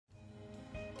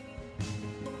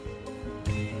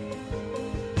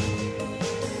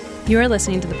You are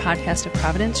listening to the podcast of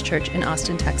Providence Church in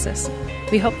Austin, Texas.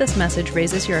 We hope this message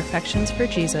raises your affections for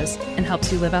Jesus and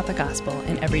helps you live out the gospel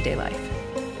in everyday life.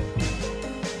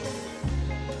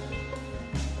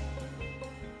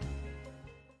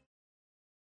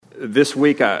 This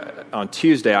week, on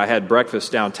Tuesday, I had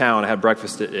breakfast downtown. I had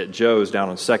breakfast at Joe's down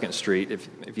on 2nd Street. If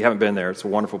you haven't been there, it's a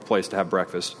wonderful place to have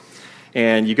breakfast.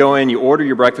 And you go in, you order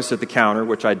your breakfast at the counter,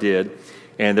 which I did,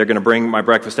 and they're going to bring my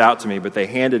breakfast out to me, but they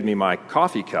handed me my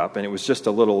coffee cup, and it was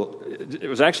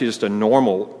actually just a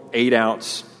normal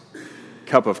 8-ounce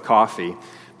cup of coffee.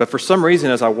 But for some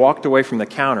reason, as I walked away from the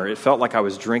counter, it felt like I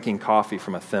was drinking coffee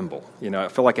from a thimble. You know, I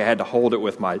felt like I had to hold it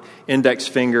with my index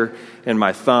finger and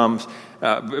my thumbs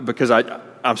because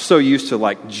I'm so used to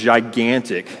like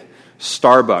gigantic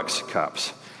Starbucks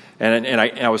cups. And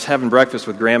I was having breakfast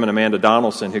with Graham and Amanda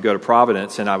Donaldson, who go to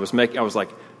Providence, and I was like,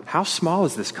 how small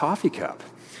is this coffee cup?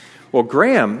 Well,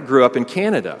 Graham grew up in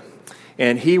Canada,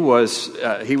 and he was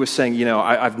saying, you know,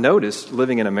 I've noticed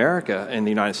living in America, in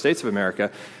the United States of America,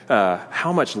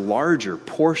 how much larger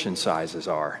portion sizes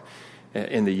are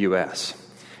in the U.S.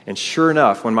 And sure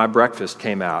enough, when my breakfast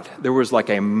came out, there was like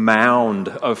a mound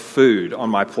of food on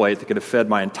my plate that could have fed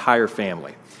my entire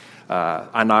family.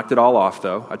 I knocked it all off,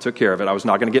 though. I took care of it. I was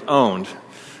not going to get owned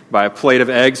by a plate of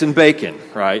eggs and bacon,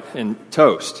 right, and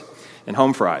toast and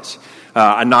home fries.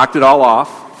 I knocked it all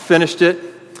off, finished it,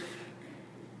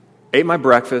 ate my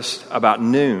breakfast. About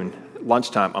noon,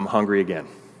 lunchtime, I'm hungry again.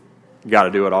 Got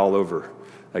to do it all over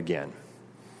again.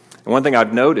 And one thing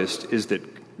I've noticed is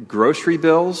that grocery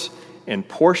bills and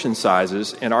portion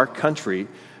sizes in our country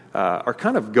are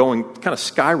kind of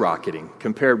skyrocketing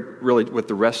compared really with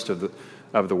the rest of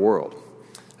the world.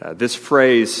 This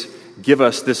phrase, "give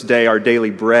us this day our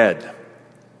daily bread,"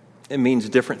 it means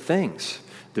different things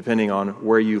depending on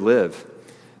where you live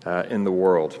in the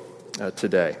world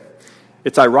today.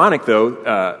 It's ironic, though,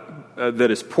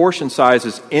 that as portion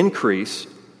sizes increase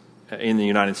in the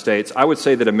United States, I would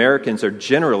say that Americans are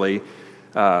generally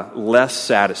less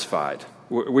satisfied.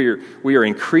 We are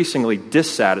increasingly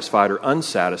dissatisfied or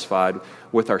unsatisfied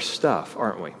with our stuff,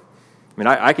 aren't we? I mean,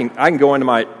 I can go into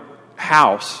my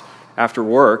house after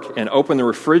work and open the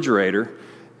refrigerator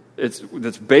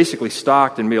that's basically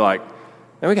stocked and be like,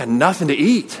 man, we got nothing to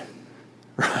eat.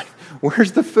 Right?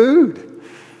 Where's the food?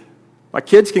 My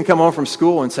kids can come home from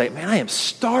school and say, man, I am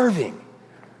starving.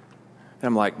 And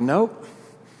I'm like, nope,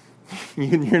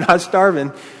 you're not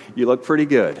starving. You look pretty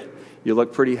good. You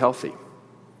look pretty healthy.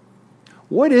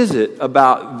 What is it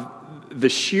about the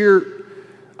sheer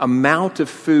amount of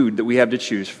food that we have to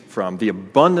choose from, the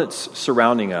abundance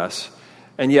surrounding us,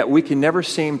 and yet we can never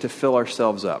seem to fill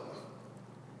ourselves up?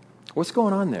 What's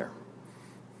going on there?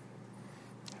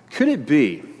 Could it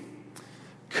be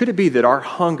that our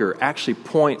hunger actually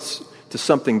points to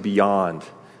something beyond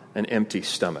an empty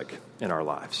stomach in our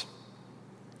lives?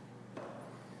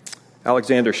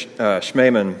 Alexander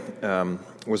Schmemann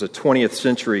was a 20th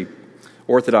century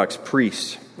Orthodox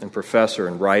priest and professor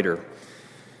and writer.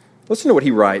 Listen to what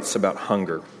he writes about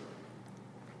hunger.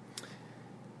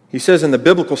 He says, in the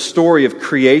biblical story of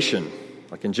creation,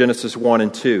 like in Genesis 1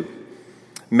 and 2,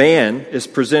 man is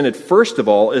presented first of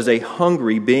all as a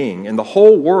hungry being, and the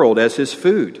whole world as his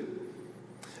food.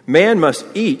 Man must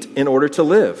eat in order to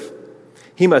live.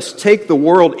 He must take the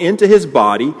world into his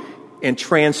body and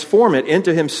transform it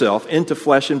into himself, into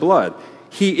flesh and blood.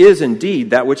 He is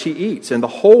indeed that which he eats, and the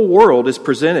whole world is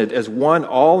presented as one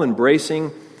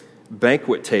all-embracing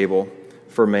banquet table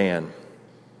for man.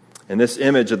 And this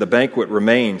image of the banquet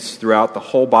remains throughout the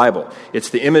whole Bible. It's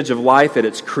the image of life at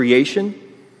its creation.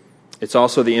 It's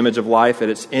also the image of life at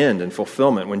its end and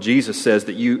fulfillment when Jesus says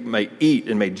that you may eat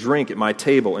and may drink at my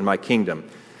table in my kingdom.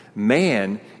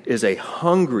 Man is a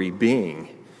hungry being,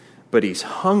 but he's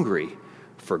hungry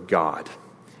for God.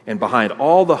 And behind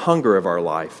all the hunger of our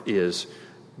life is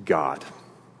God.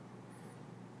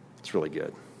 It's really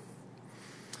good.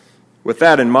 With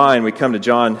that in mind, we come to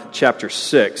John chapter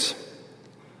 6.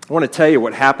 I want to tell you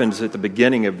what happens at the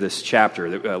beginning of this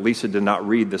chapter. Lisa did not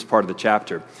read this part of the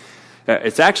chapter.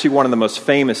 It's actually one of the most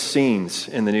famous scenes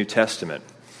in the New Testament.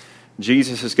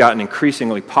 Jesus has gotten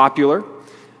increasingly popular.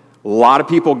 A lot of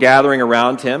people gathering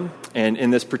around him. And in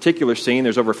this particular scene,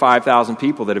 there's over 5,000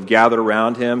 people that have gathered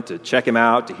around him to check him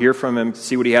out, to hear from him, to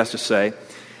see what he has to say.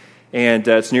 And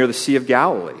it's near the Sea of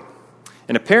Galilee.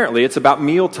 And apparently it's about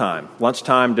mealtime,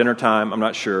 lunchtime, dinner time, I'm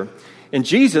not sure. And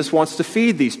Jesus wants to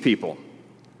feed these people.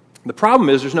 The problem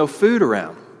is there's no food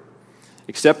around,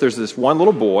 except there's this one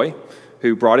little boy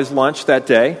who brought his lunch that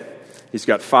day. He's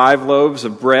got 5 loaves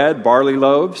of bread, barley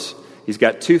loaves. He's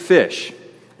got 2 fish,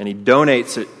 and he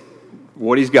donates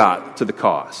what he's got to the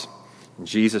cause. And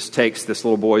Jesus takes this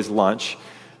little boy's lunch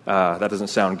That doesn't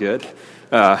sound good.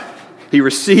 He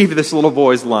received this little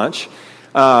boy's lunch,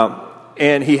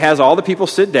 and he has all the people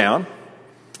sit down,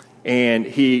 and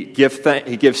he gives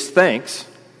thanks.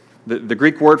 The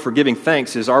Greek word for giving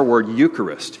thanks is our word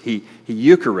Eucharist. He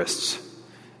Eucharists,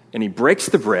 and he breaks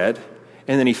the bread,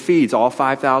 and then he feeds all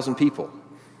 5,000 people.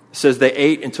 It says they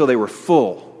ate until they were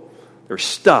full. They were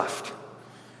stuffed.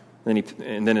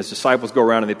 And then his disciples go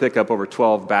around and they pick up over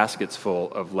 12 baskets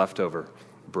full of leftover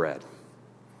bread.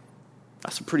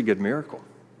 That's a pretty good miracle.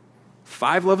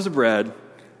 5 loaves of bread,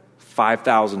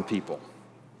 5,000 people,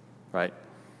 right?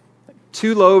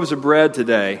 2 loaves of bread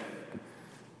today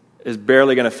is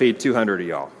barely going to feed 200 of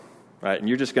y'all, right? And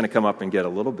you're just going to come up and get a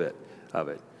little bit of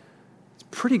it. It's a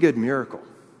pretty good miracle.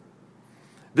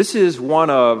 This is one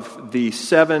of the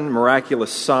 7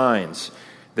 miraculous signs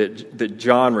that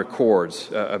John records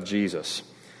of Jesus.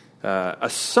 A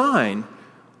sign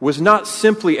was not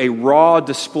simply a raw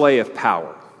display of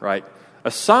power, right?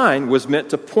 A sign was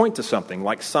meant to point to something,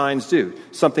 like signs do,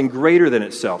 something greater than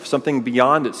itself, something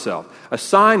beyond itself. A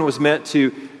sign was meant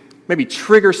to maybe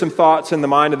trigger some thoughts in the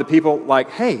mind of the people, like,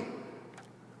 hey,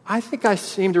 I think I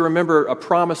seem to remember a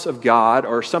promise of God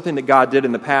or something that God did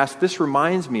in the past. This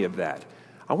reminds me of that.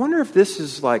 I wonder if this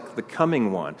is like the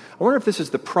coming one. I wonder if this is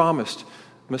the promised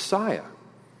Messiah.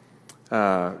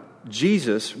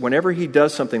 Jesus, whenever he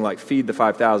does something like feed the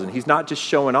 5,000, he's not just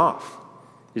showing off.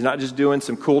 He's not just doing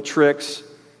some cool tricks.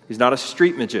 He's not a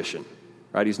street magician,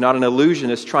 right? He's not an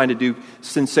illusionist trying to do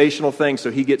sensational things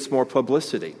so he gets more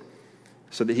publicity,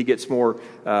 so that he gets more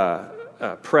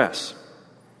press.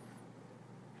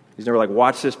 He's never like,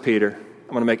 watch this, Peter. I'm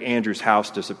going to make Andrew's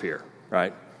house disappear,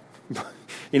 right?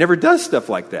 He never does stuff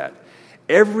like that.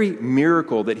 Every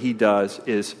miracle that he does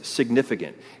is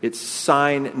significant. It's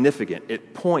significant.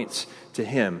 It points to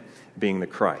him being the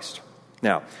Christ.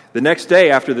 Now, the next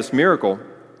day after this miracle,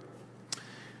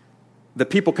 the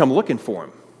people come looking for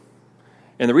him.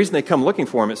 And the reason they come looking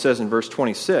for him, it says in verse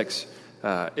 26,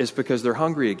 is because they're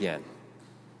hungry again.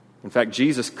 In fact,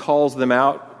 Jesus calls them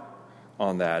out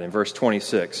on that in verse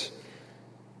 26.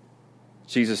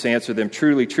 Jesus answered them,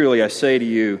 "Truly, truly, I say to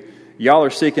you, y'all are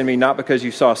seeking me not because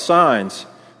you saw signs,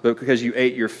 but because you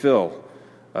ate your fill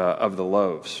of the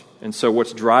loaves." And so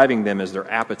what's driving them is their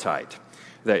appetite.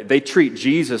 They treat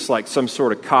Jesus like some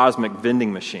sort of cosmic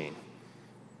vending machine.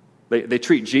 They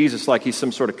treat Jesus like he's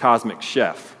some sort of cosmic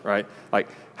chef, right? Like,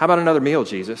 how about another meal,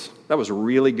 Jesus? That was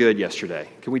really good yesterday.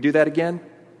 Can we do that again?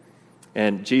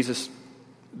 And Jesus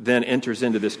then enters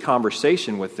into this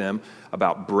conversation with them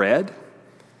about bread,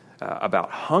 about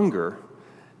hunger,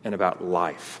 and about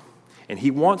life. And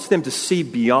he wants them to see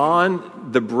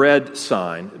beyond the bread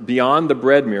sign, beyond the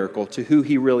bread miracle, to who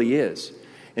he really is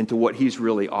and to what he's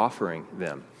really offering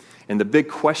them. And the big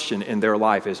question in their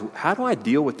life is, how do I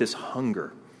deal with this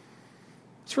hunger?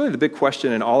 It's really the big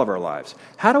question in all of our lives.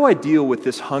 How do I deal with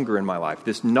this hunger in my life?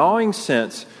 This gnawing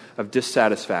sense of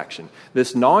dissatisfaction.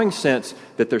 This gnawing sense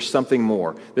that there's something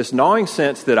more. This gnawing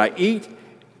sense that I eat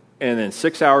and then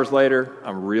 6 hours later,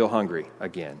 I'm real hungry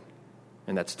again.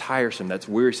 And that's tiresome, that's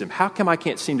wearisome. How come I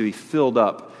can't seem to be filled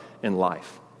up in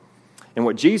life? And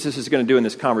what Jesus is going to do in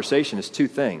this conversation is 2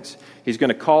 things. He's going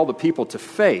to call the people to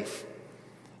faith.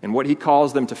 And what he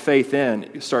calls them to faith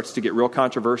in starts to get real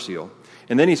controversial.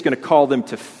 And then he's going to call them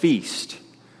to feast.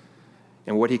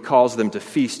 And what he calls them to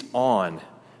feast on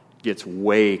gets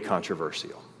way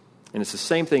controversial. And it's the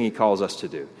same thing he calls us to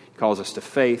do. He calls us to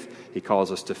faith. He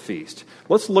calls us to feast.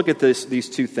 Let's look at these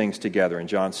 2 things together in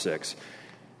John 6.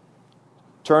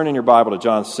 Turn in your Bible to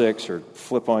John 6 or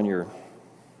flip on your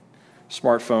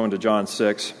smartphone to John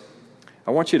 6.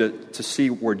 I want you to see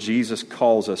where Jesus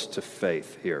calls us to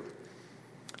faith here.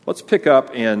 Let's pick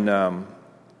up in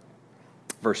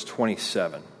verse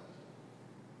 27.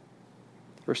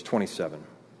 Verse 27.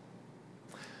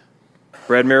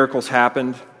 Bread miracles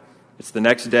happened. It's the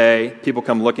next day. People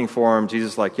come looking for him.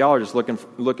 Jesus is like, y'all are just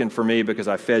looking for me because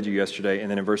I fed you yesterday. And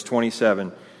then in verse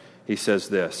 27, he says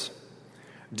this: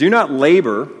 Do not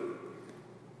labor,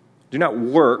 do not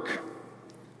work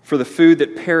for the food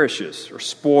that perishes or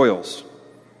spoils,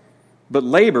 but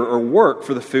labor or work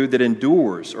for the food that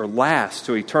endures or lasts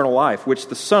to eternal life, which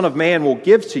the Son of Man will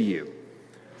give to you.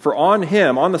 For on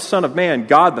him, on the Son of Man,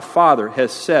 God the Father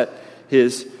has set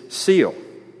his seal.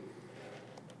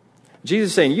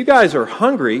 Jesus is saying, you guys are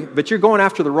hungry, but you're going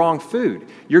after the wrong food.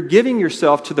 You're giving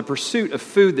yourself to the pursuit of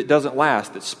food that doesn't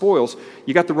last, that spoils.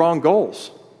 You got the wrong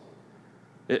goals.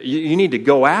 You need to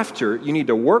go after, you need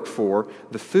to work for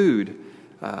the food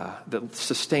that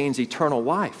sustains eternal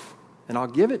life, and I'll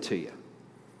give it to you.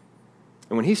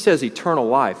 And when he says eternal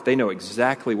life, they know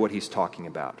exactly what he's talking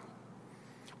about.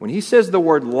 When he says the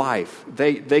word life,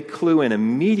 they clue in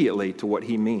immediately to what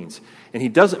he means. And he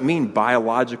doesn't mean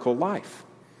biological life.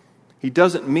 He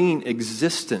doesn't mean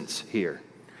existence here.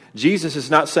 Jesus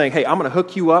is not saying, hey, I'm going to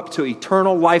hook you up to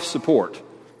eternal life support,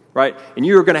 right? And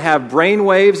you're going to have brain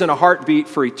waves and a heartbeat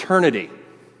for eternity.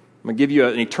 I'm going to give you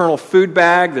an eternal food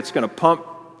bag that's going to pump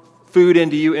food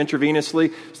into you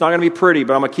intravenously. It's not going to be pretty,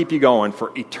 but I'm going to keep you going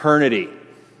for eternity.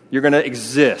 You're going to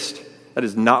exist. That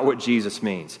is not what Jesus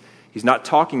means. He's not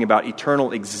talking about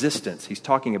eternal existence. He's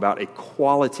talking about a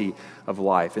quality of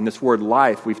life. And this word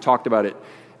life, we've talked about it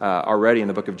already in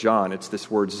the book of John. It's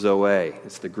this word zoe.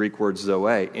 It's the Greek word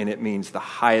zoe, and it means the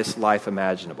highest life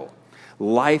imaginable.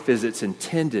 Life as it's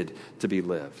intended to be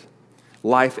lived.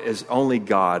 Life as only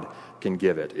God can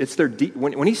give it. It's their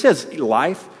when he says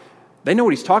life, they know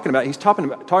what he's talking about. He's talking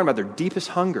about their deepest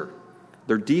hunger,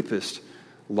 their deepest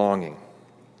longing.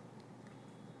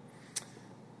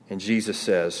 And Jesus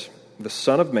says, the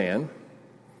Son of Man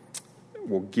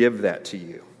will give that to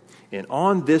you. And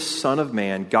on this Son of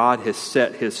Man, God has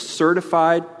set his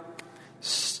certified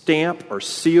stamp or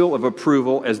seal of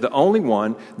approval as the only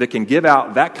one that can give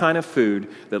out that kind of food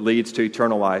that leads to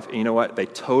eternal life. And you know what? They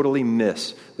totally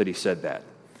miss that he said that.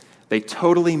 They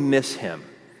totally miss him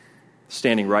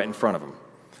standing right in front of them.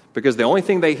 Because the only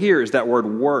thing they hear is that word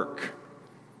work,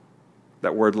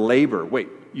 that word labor. Wait,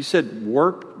 you said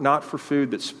work not for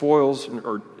food that spoils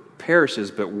or perishes,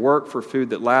 but work for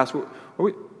food that lasts. What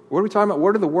are we talking about?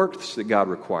 What are the works that God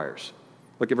requires?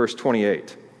 Look at verse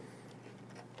 28.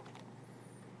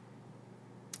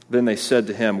 Then they said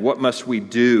to him, what must we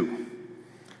do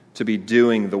to be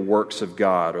doing the works of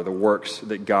God, or the works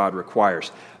that God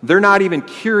requires? They're not even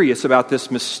curious about this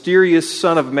mysterious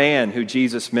Son of Man who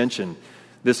Jesus mentioned,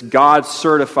 this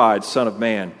God-certified Son of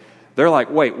Man. They're like,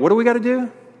 wait, what do we got to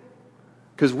do?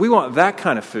 Because we want that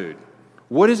kind of food.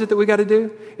 What is it that we got to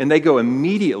do? And they go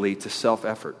immediately to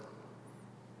self-effort.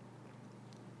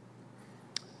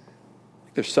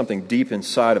 There's something deep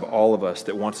inside of all of us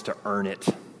that wants to earn it.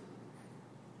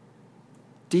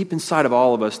 Deep inside of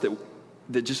all of us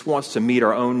that just wants to meet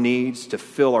our own needs, to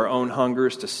fill our own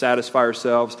hungers, to satisfy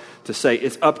ourselves, to say,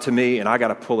 it's up to me and I got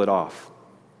to pull it off.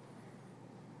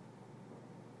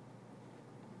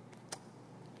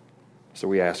 So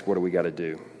we ask, what do we got to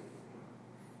do?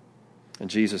 And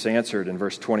Jesus answered in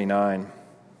verse 29,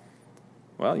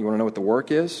 well, you want to know what the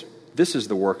work is? This is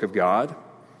the work of God,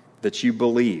 that you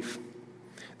believe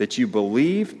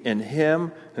in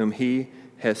him whom he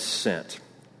has sent.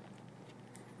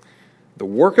 The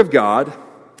work of God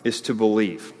is to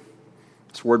believe.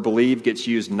 This word believe gets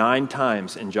used 9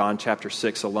 times in John chapter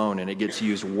 6 alone, and it gets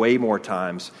used way more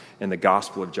times in the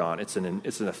Gospel of John. It's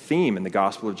a theme in the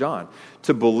Gospel of John.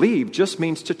 To believe just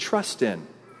means to trust in.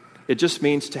 It just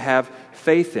means to have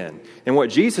faith in. And what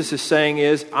Jesus is saying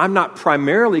is, I'm not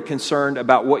primarily concerned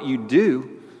about what you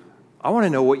do. I want to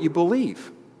know what you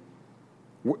believe.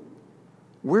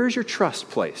 Where is your trust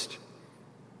placed?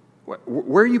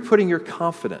 Where are you putting your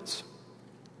confidence?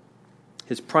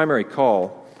 His primary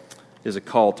call is a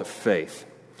call to faith.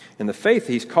 And the faith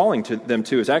he's calling them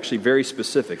to is actually very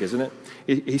specific, isn't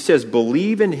it? He says,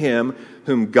 believe in him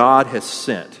whom God has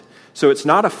sent. So it's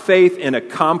not a faith in a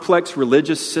complex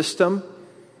religious system.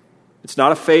 It's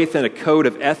not a faith in a code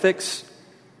of ethics.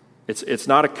 It's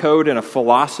not a code in a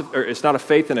philosophy, or it's not a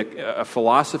faith in a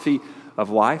philosophy of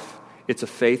life. It's a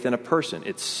faith in a person.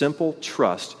 It's simple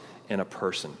trust in a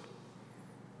person.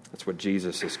 That's what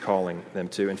Jesus is calling them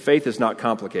to. And faith is not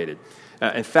complicated.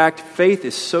 In fact, faith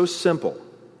is so simple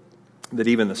that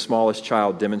even the smallest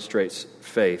child demonstrates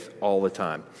faith all the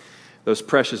time. Those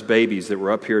precious babies that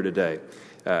were up here today,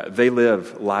 they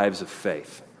live lives of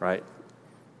faith, right?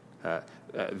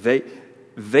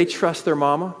 They trust their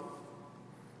mama.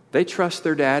 They trust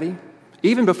their daddy,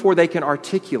 even before they can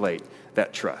articulate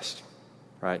that trust,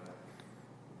 right?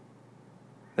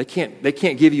 They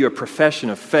can't give you a profession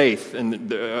of faith and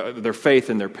their faith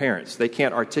in their parents. They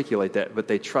can't articulate that, but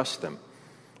they trust them.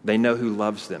 They know who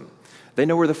loves them. They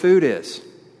know where the food is.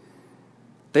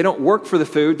 They don't work for the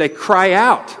food. They cry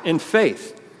out in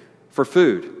faith for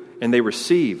food, and they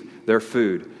receive their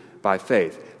food by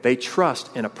faith. They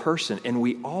trust in a person, and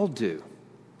we all do.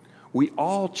 We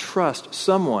all trust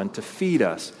someone to feed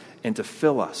us and to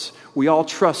fill us. We all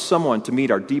trust someone to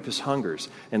meet our deepest hungers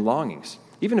and longings,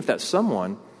 even if that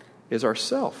someone is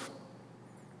ourself.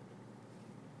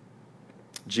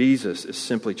 Jesus is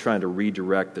simply trying to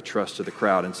redirect the trust of the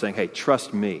crowd and saying, hey,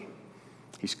 trust me.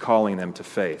 He's calling them to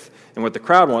faith. And what the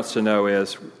crowd wants to know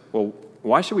is, well,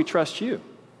 why should we trust you?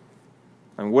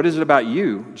 And what is it about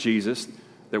you, Jesus,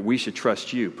 that we should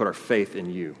trust you, put our faith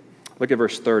in you? Look at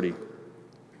verse 30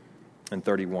 and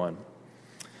 31.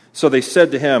 So they said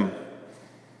to him,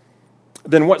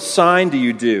 "Then what sign do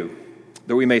you do,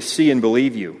 that we may see and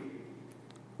believe you?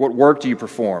 What work do you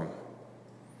perform?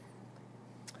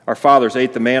 Our fathers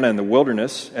ate the manna in the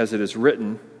wilderness, as it is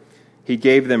written, He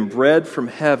gave them bread from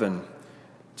heaven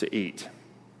to eat."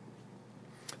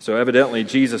 So evidently,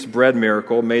 Jesus' bread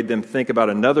miracle made them think about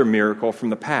another miracle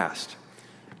from the past.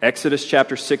 Exodus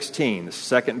chapter 16, the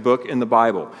second book in the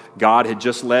Bible. God had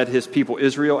just led his people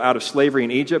Israel out of slavery in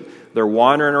Egypt. They're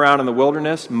wandering around in the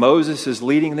wilderness. Moses is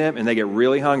leading them, and they get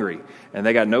really hungry, and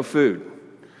they got no food.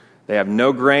 They have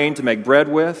no grain to make bread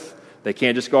with. They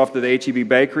can't just go off to the H-E-B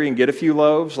bakery and get a few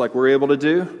loaves like we're able to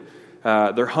do.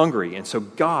 They're hungry, and so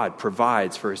God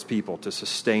provides for his people to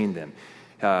sustain them.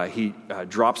 He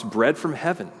drops bread from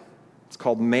heaven. It's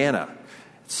called manna.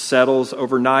 It settles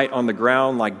overnight on the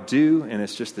ground like dew, and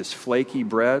it's just this flaky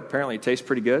bread. Apparently it tastes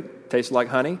pretty good. It tastes like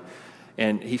honey.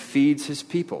 And he feeds his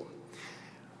people.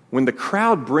 When the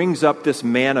crowd brings up this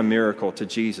manna miracle to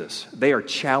Jesus, they are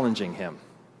challenging him.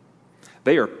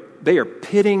 They are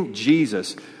pitting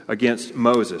Jesus against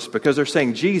Moses because they're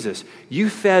saying, "Jesus, you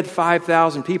fed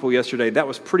 5,000 people yesterday. That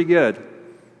was pretty good.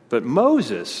 But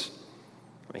Moses,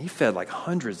 he fed like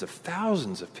hundreds of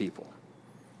thousands of people.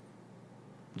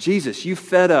 Jesus, you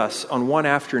fed us on one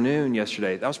afternoon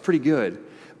yesterday. That was pretty good.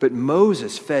 But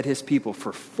Moses fed his people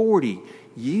for 40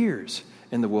 years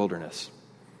in the wilderness.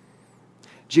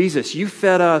 Jesus, you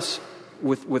fed us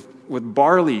with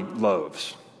barley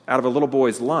loaves out of a little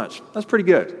boy's lunch. That's pretty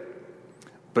good.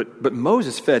 But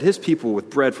Moses fed his people with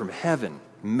bread from heaven,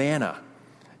 manna.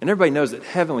 And everybody knows that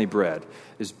heavenly bread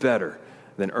is better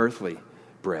than earthly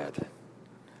bread.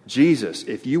 Jesus,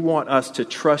 if you want us to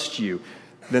trust you,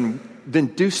 then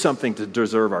do something to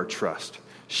deserve our trust.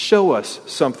 Show us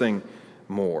something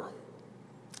more.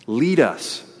 Lead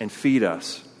us and feed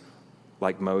us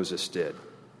like Moses did.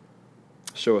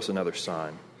 Show us another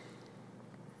sign."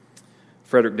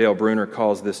 Frederick Dale Bruner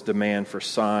calls this demand for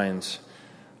signs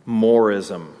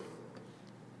moreism.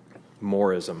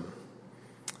 Moreism.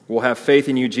 We'll have faith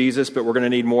in you, Jesus, but we're going to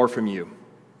need more from you.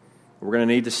 We're going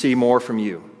to need to see more from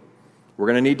you. We're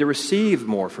going to need to receive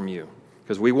more from you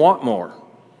because we want more.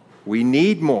 We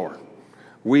need more.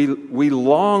 We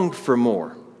long for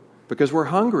more because we're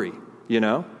hungry, you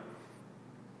know.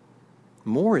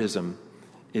 Moreism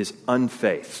is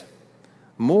unfaith.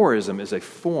 Moreism is a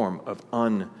form of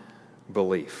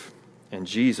unbelief. And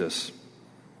Jesus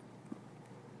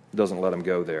doesn't let them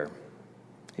go there.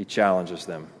 He challenges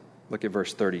them. Look at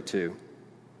verse 32.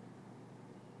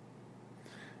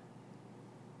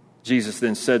 Jesus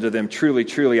then said to them, "Truly,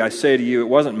 truly, I say to you, it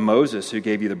wasn't Moses who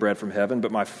gave you the bread from heaven,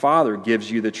 but my Father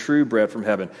gives you the true bread from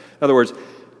heaven." In other words,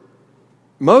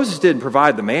 Moses didn't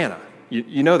provide the manna.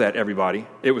 You know that, everybody.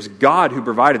 It was God who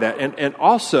provided that. And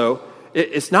also,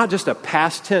 it's not just a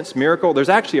past tense miracle. There's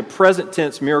actually a present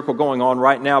tense miracle going on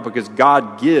right now because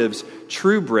God gives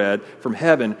true bread from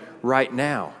heaven right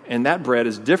now. And that bread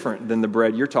is different than the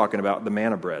bread you're talking about, the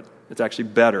manna bread. It's actually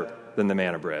better than the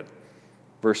manna bread.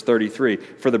 Verse 33,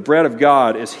 "For the bread of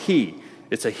God is He."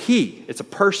 It's a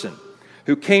person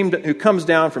who comes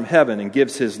down from heaven and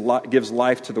gives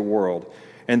life to the world.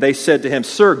 And they said to him,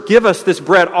 "Sir, give us this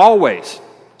bread always."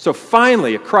 So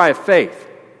finally, a cry of faith.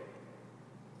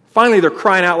 Finally, they're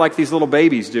crying out like these little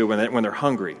babies do when they're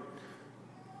hungry.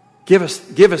 Give us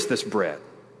this bread.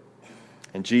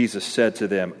 And Jesus said to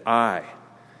them, "I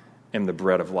am the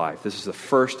bread of life." This is the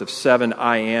first of 7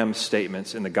 I am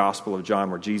statements in the Gospel of John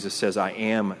where Jesus says, I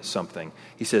am something.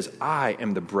 He says, I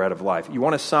am the bread of life. You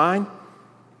want a sign?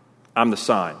 I'm the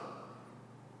sign.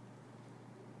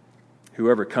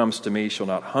 "Whoever comes to me shall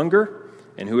not hunger,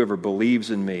 and whoever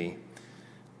believes in me,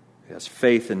 has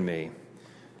faith in me,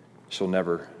 shall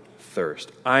never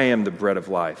thirst." I am the bread of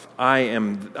life. I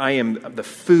am the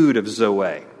food of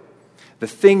Zoe. The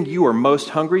thing you are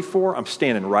most hungry for, I'm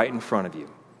standing right in front of you.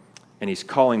 And he's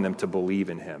calling them to believe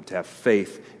in him, to have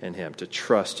faith in him, to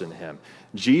trust in him.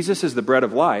 Jesus is the bread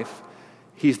of life.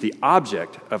 He's the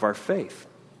object of our faith.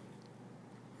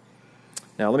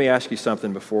 Now, let me ask you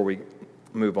something before we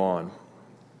move on.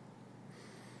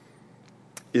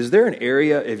 Is there an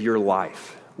area of your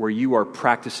life where you are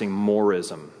practicing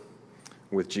moreism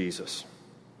with Jesus?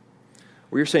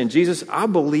 Where you're saying, Jesus, I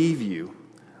believe you.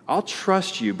 I'll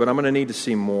trust you, but I'm going to need to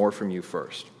see more from you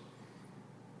first.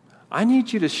 I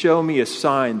need you to show me a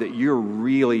sign that you're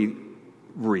really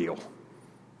real,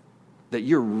 that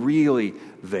you're really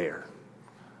there.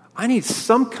 I need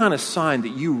some kind of sign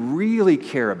that you really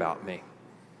care about me,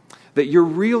 that you're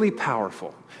really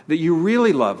powerful, that you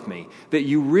really love me, that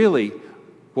you really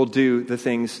will do the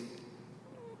things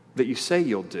that you say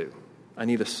you'll do. I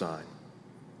need a sign.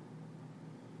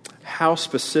 How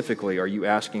specifically are you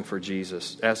asking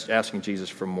Jesus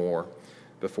for more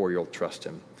before you'll trust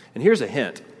him? And here's a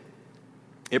hint.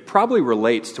 It probably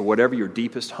relates to whatever your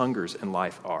deepest hungers in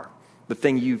life are, the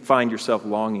thing you find yourself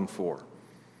longing for,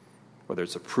 whether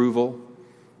it's approval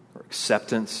or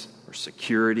acceptance or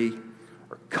security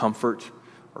or comfort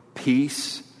or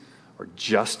peace or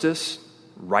justice,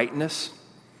 rightness.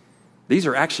 These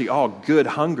are actually all good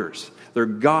hungers. They're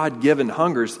God-given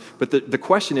hungers, but the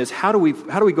question is, how do we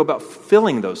go about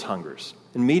filling those hungers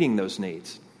and meeting those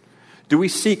needs? Do we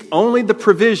seek only the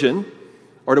provision,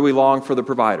 or do we long for the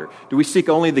provider? Do we seek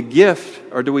only the gift,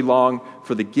 or do we long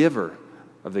for the giver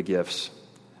of the gifts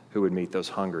who would meet those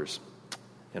hungers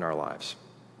in our lives?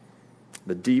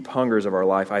 The deep hungers of our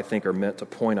life, I think, are meant to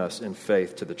point us in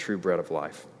faith to the true bread of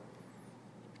life.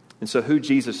 And so who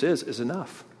Jesus is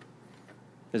enough,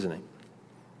 isn't he?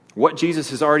 What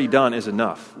Jesus has already done is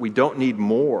enough. We don't need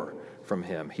more from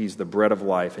him. He's the bread of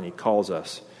life, and he calls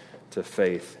us to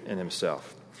faith in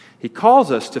himself. He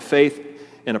calls us to faith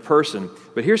in a person,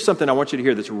 but here's something I want you to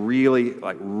hear that's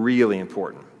really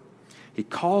important. He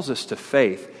calls us to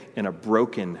faith in a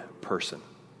broken person.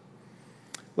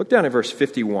 Look down at verse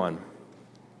 51.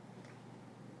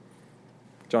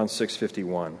 John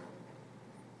 6:51.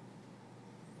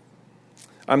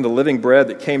 I'm the living bread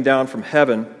that came down from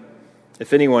heaven.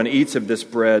 If anyone eats of this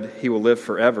bread, he will live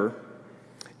forever.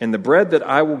 And the bread that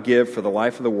I will give for the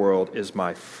life of the world is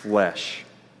my flesh.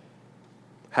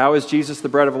 How is Jesus the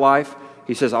bread of life?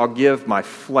 He says, I'll give my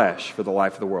flesh for the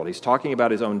life of the world. He's talking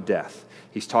about his own death.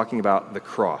 He's talking about the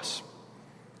cross.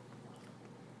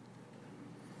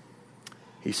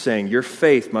 He's saying, your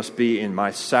faith must be in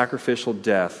my sacrificial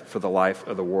death for the life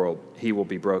of the world. He will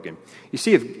be broken. You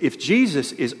see, if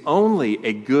Jesus is only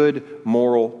a good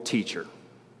moral teacher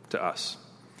to us,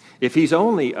 if he's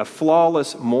only a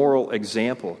flawless moral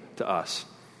example to us,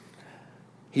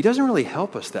 he doesn't really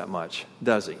help us that much,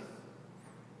 does he?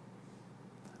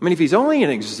 I mean, if he's only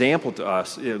an example to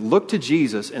us, look to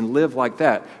Jesus and live like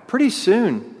that, pretty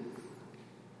soon,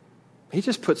 he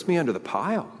just puts me under the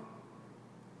pile.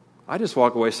 I just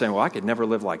walk away saying, well, I could never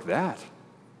live like that.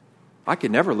 I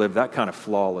could never live that kind of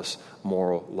flawless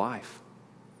moral life.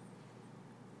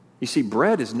 You see,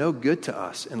 bread is no good to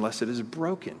us unless it is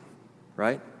broken,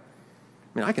 right?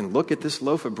 I mean, I can look at this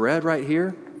loaf of bread right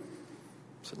here.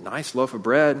 It's a nice loaf of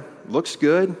bread. Looks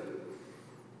good.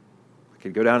 I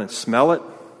could go down and smell it.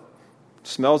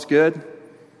 Smells good.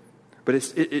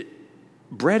 But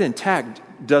bread intact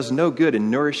does no good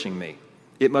in nourishing me.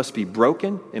 It must be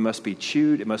broken, it must be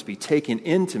chewed, it must be taken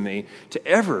into me to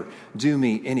ever do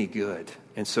me any good.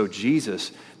 And so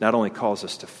Jesus not only calls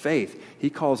us to faith, he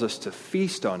calls us to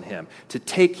feast on him, to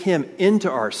take him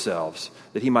into ourselves,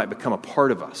 that he might become a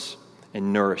part of us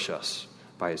and nourish us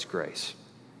by his grace.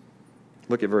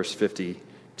 Look at verse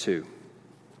 52.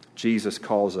 Jesus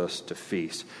calls us to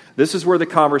feast. This is where the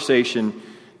conversation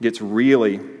gets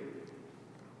really,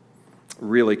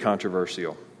 really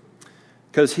controversial.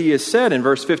 Because he has said in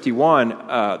verse 51,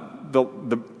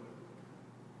 the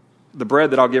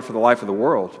bread that I'll give for the life of the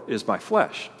world is my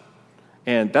flesh.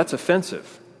 And that's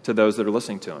offensive to those that are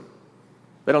listening to him.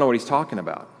 They don't know what he's talking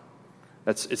about.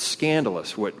 It's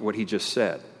scandalous what he just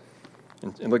said.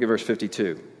 And look at verse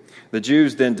 52. The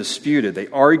Jews then disputed. They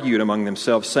argued among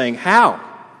themselves, saying, How?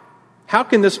 How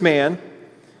can this man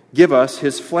give us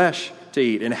his flesh to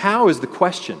eat? And how is the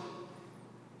question?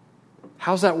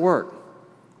 How's that work?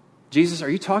 Jesus, are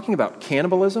you talking about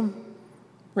cannibalism?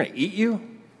 We're going to eat you?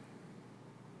 And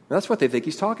that's what they think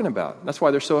he's talking about. That's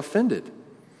why they're so offended.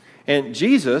 And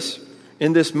Jesus,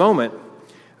 in this moment,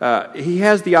 he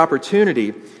has the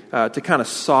opportunity to kind of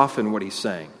soften what he's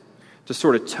saying, to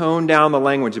sort of tone down the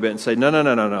language a bit and say,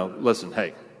 no. Listen,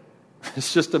 hey,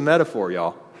 it's just a metaphor,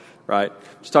 y'all, right?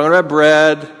 Just talking about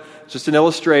bread. It's just an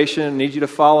illustration. I need you to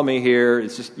follow me here.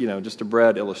 It's just, just a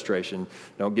bread illustration.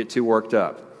 Don't get too worked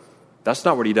up. That's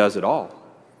not what he does at all.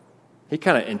 He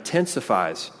kind of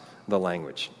intensifies the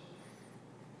language.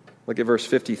 Look at verse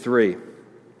 53.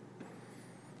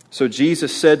 So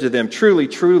Jesus said to them, Truly,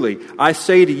 truly, I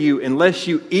say to you, unless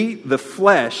you eat the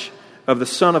flesh of the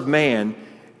Son of Man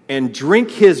and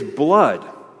drink his blood,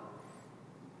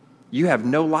 you have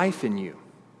no life in you.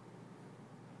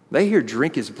 They hear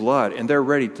drink his blood, and they're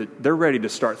ready to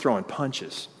start throwing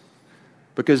punches.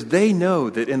 Because they know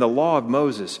that in the law of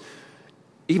Moses,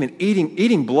 even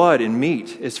eating blood and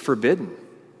meat is forbidden.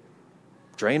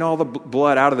 Drain all the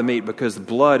blood out of the meat because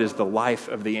blood is the life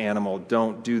of the animal.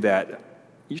 Don't do that.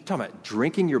 You're talking about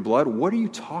drinking your blood? What are you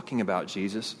talking about,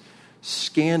 Jesus?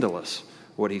 Scandalous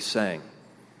what he's saying.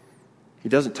 He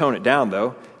doesn't tone it down,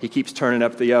 though. He keeps turning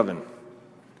up the oven.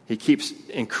 He keeps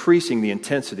increasing the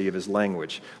intensity of his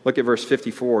language. Look at verse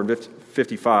 54 and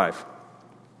 55.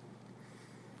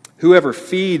 Whoever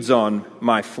feeds on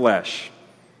my flesh.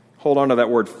 Hold on to that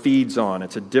word feeds on.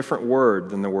 It's a different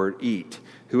word than the word eat.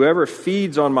 Whoever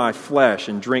feeds on my flesh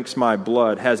and drinks my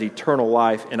blood has eternal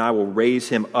life, and I will raise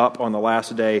him up on the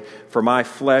last day. For my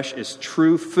flesh is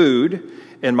true food,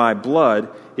 and my blood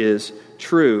is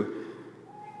true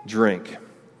drink.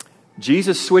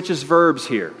 Jesus switches verbs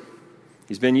here.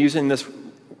 He's been using this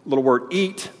little word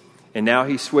eat, and now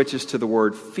he switches to the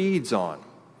word feeds on.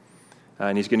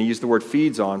 And he's going to use the word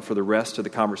feeds on for the rest of the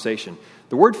conversation.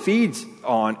 The word feeds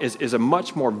on is a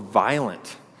much more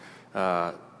violent,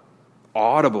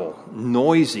 audible,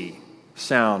 noisy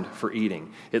sound for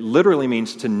eating. It literally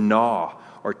means to gnaw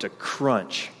or to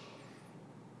crunch.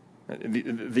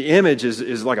 The image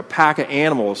is like a pack of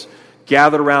animals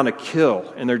gathered around a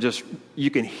kill, and you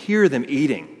can hear them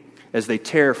eating as they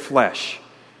tear flesh,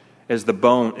 as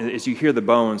you hear the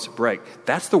bones break.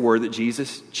 That's the word that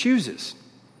Jesus chooses.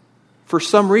 For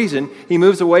some reason, he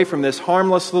moves away from this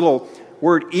harmless little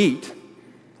word eat,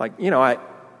 like, I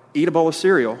eat a bowl of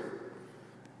cereal,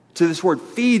 to this word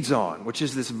feeds on, which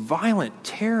is this violent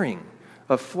tearing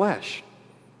of flesh.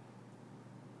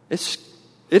 It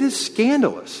is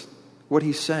scandalous what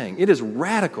he's saying. It is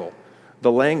radical,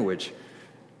 the language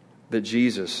that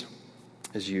Jesus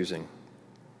is using.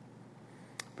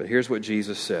 But here's what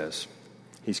Jesus says.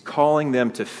 He's calling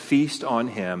them to feast on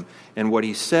him, and what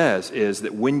he says is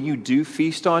that when you do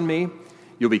feast on me,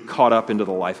 you'll be caught up into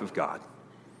the life of God.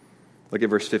 Look at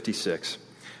verse 56.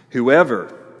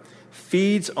 Whoever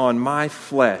feeds on my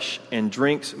flesh and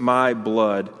drinks my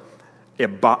blood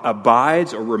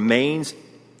abides or remains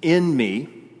in me,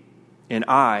 and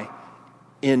I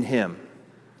in him.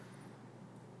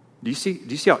 Do you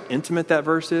see how intimate that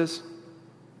verse is?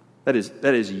 That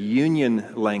is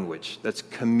union language. That's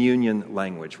communion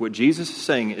language. What Jesus is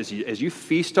saying is, as you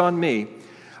feast on me,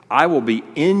 I will be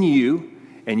in you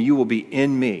and you will be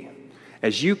in me.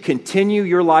 As you continue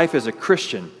your life as a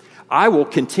Christian, I will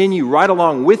continue right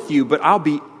along with you, but I'll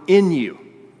be in you.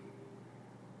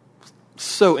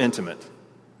 So intimate.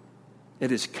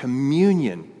 It is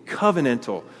communion,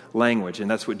 covenantal language, and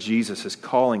that's what Jesus is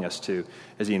calling us to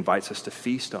as he invites us to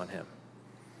feast on him.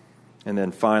 And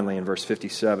then finally, in verse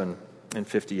 57 and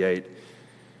 58,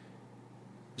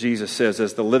 Jesus says,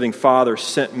 as the living Father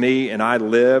sent me and I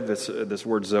live, it's this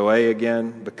word zoe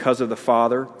again, because of the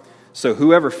Father. So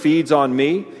whoever feeds on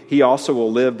me, he also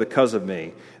will live because of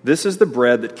me. This is the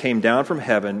bread that came down from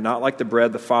heaven, not like the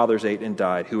bread the fathers ate and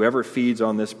died. Whoever feeds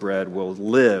on this bread will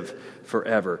live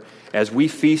forever. As we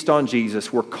feast on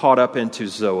Jesus, we're caught up into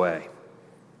zoe,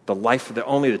 the life that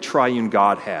only the triune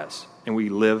God has, and we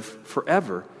live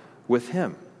forever with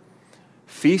him.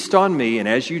 Feast on me, and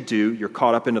as you do, you're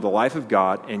caught up into the life of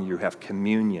God, and you have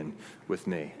communion with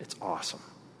me. It's awesome.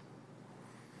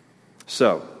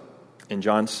 So, in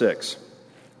John 6,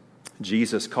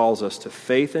 Jesus calls us to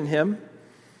faith in him,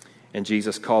 and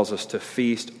Jesus calls us to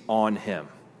feast on him.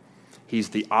 He's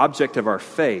the object of our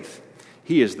faith.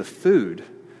 He is the food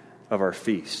of our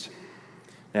feast.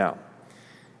 Now,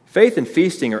 faith and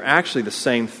feasting are actually the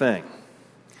same thing.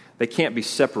 They can't be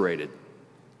separated.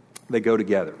 They go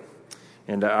together.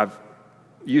 And I've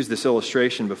used this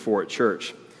illustration before at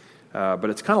church, but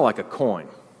it's kind of like a coin.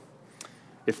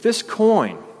 If this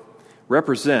coin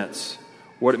represents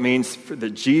what it means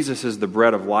that Jesus is the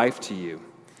bread of life to you,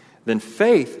 then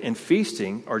faith and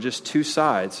feasting are just two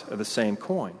sides of the same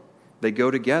coin. They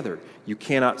go together. You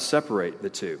cannot separate the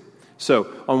two.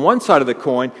 So on one side of the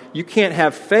coin, you can't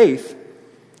have faith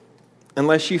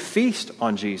unless you feast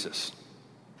on Jesus.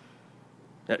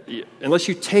 Unless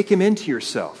you take him into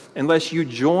yourself, unless you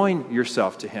join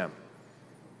yourself to him.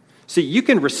 See, you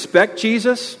can respect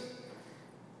Jesus,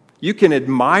 you can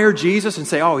admire Jesus and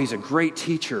say, oh, he's a great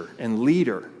teacher and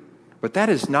leader, but that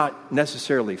is not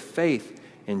necessarily faith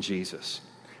in Jesus.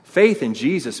 Faith in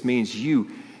Jesus means you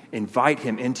invite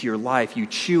him into your life, you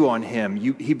chew on him,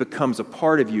 he becomes a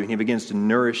part of you, and he begins to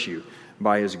nourish you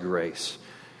by his grace.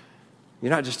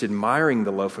 You're not just admiring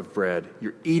the loaf of bread,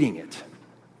 you're eating it.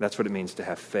 That's what it means to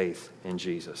have faith in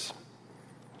Jesus.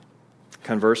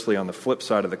 Conversely, on the flip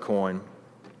side of the coin,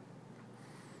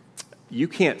 you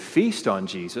can't feast on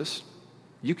Jesus.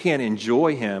 You can't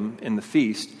enjoy him in the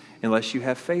feast unless you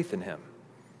have faith in him.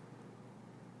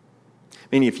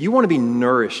 Meaning, if you want to be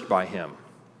nourished by him,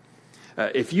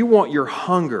 if you want your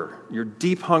hunger, your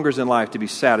deep hungers in life to be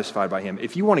satisfied by him,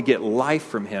 if you want to get life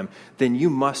from him, then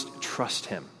you must trust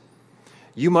him.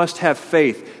 You must have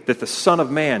faith that the Son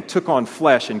of Man took on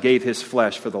flesh and gave his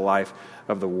flesh for the life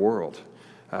of the world.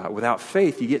 Without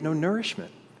faith, you get no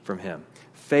nourishment from him.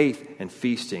 Faith and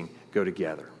feasting go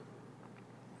together.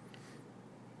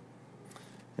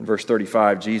 In verse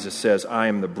 35, Jesus says, I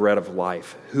am the bread of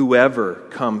life. Whoever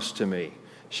comes to me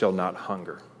shall not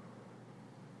hunger.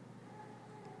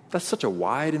 That's such a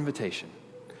wide invitation.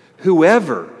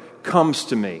 Whoever comes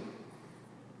to me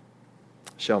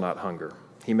shall not hunger.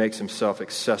 He makes himself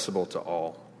accessible to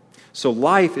all. So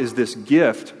life is this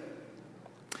gift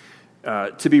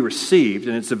to be received,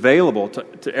 and it's available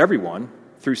to everyone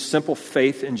through simple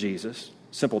faith in Jesus,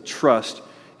 simple trust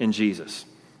in Jesus.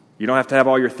 You don't have to have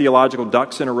all your theological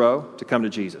ducks in a row to come to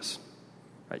Jesus.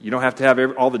 Right? You don't have to have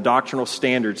all the doctrinal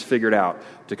standards figured out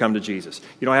to come to Jesus.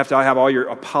 You don't have to have all your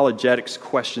apologetics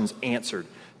questions answered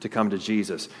to come to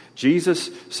Jesus. Jesus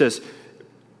says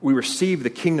we receive the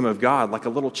kingdom of God like a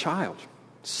little child.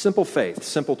 Simple faith,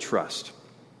 simple trust.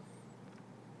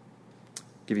 I'll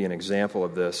give you an example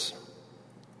of this.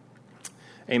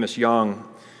 Amos Young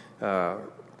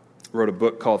wrote a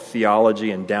book called Theology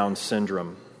and Down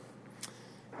Syndrome.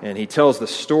 And he tells the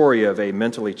story of a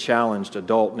mentally challenged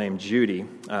adult named Judy.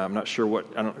 I'm not sure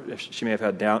she may have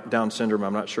had Down syndrome.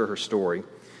 I'm not sure her story.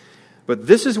 But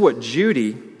this is what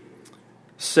Judy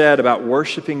said about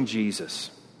worshiping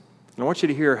Jesus. And I want you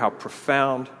to hear how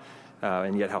profound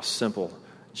and yet how simple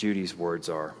Judy's words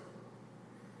are.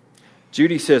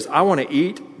 Judy says, I want to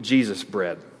eat Jesus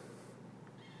bread.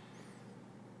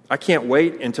 I can't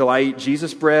wait until I eat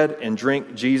Jesus bread and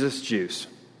drink Jesus juice.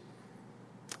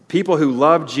 People who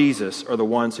love Jesus are the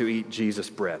ones who eat Jesus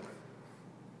bread.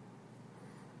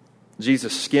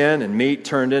 Jesus' skin and meat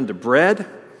turned into bread,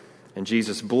 and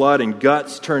Jesus' blood and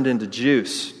guts turned into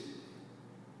juice.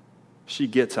 She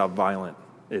gets how violent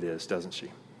it is, doesn't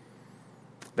she?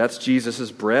 That's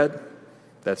Jesus' bread.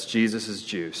 That's Jesus'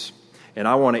 juice. And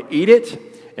I want to eat it,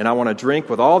 and I want to drink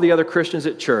with all the other Christians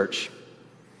at church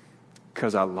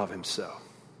because I love him so.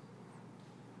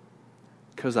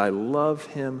 Because I love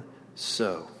him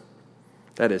so.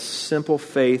 That is simple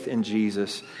faith in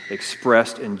Jesus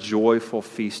expressed in joyful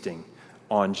feasting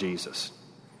on Jesus.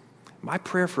 My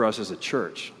prayer for us as a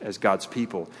church, as God's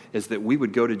people, is that we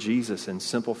would go to Jesus in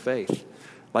simple faith,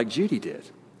 like Judy did.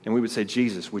 And we would say,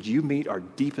 Jesus, would you meet our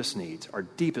deepest needs, our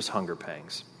deepest hunger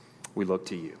pangs? We look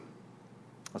to you.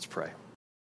 Let's pray.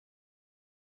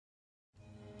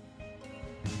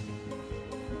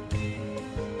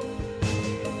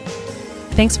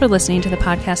 Thanks for listening to the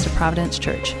podcast of Providence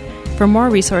Church. For more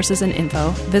resources and info,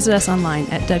 visit us online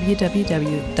at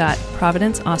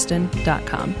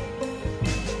www.providenceaustin.com.